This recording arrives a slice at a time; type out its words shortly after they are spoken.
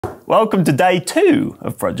welcome to day 2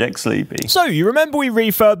 of Project Sleepy. So, you remember we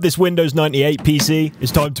refurbed this Windows 98 PC?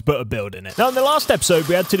 It's time to put a build in it. Now, in the last episode,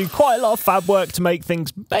 we had to do quite a lot of fab work to make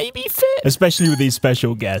things maybe fit, especially with these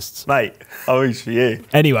special guests. Mate, I wish for you.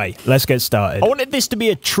 Anyway, let's get started. I wanted this to be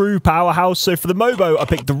a true powerhouse, so for the Mobo, I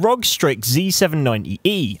picked the ROG Strix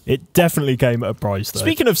Z790E. It definitely came at a price, though.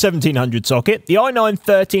 Speaking of 1700 socket, the i9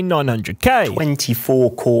 13900K.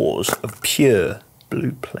 24 cores of pure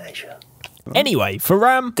blue pleasure. Anyway, for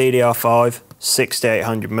RAM, DDR5,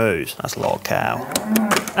 6800 moves. That's a lot of cow.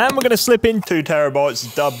 and we're going to slip in 2 terabytes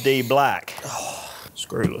of Dub D Black. Oh,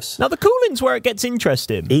 screwless. Now, the cooling's where it gets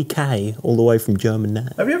interesting. EK, all the way from German now.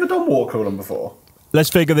 Have you ever done water cooling before? Let's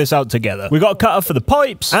figure this out together. We got a cutter for the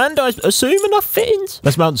pipes, and I assume enough fittings.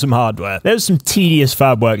 Let's mount some hardware. There's some tedious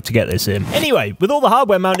fab work to get this in. Anyway, with all the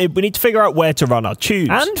hardware mounted, we need to figure out where to run our tubes.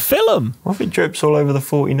 And fill them. What if it drips all over the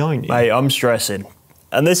 4090? Mate, I'm stressing.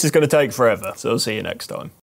 And this is going to take forever, so I'll see you next time.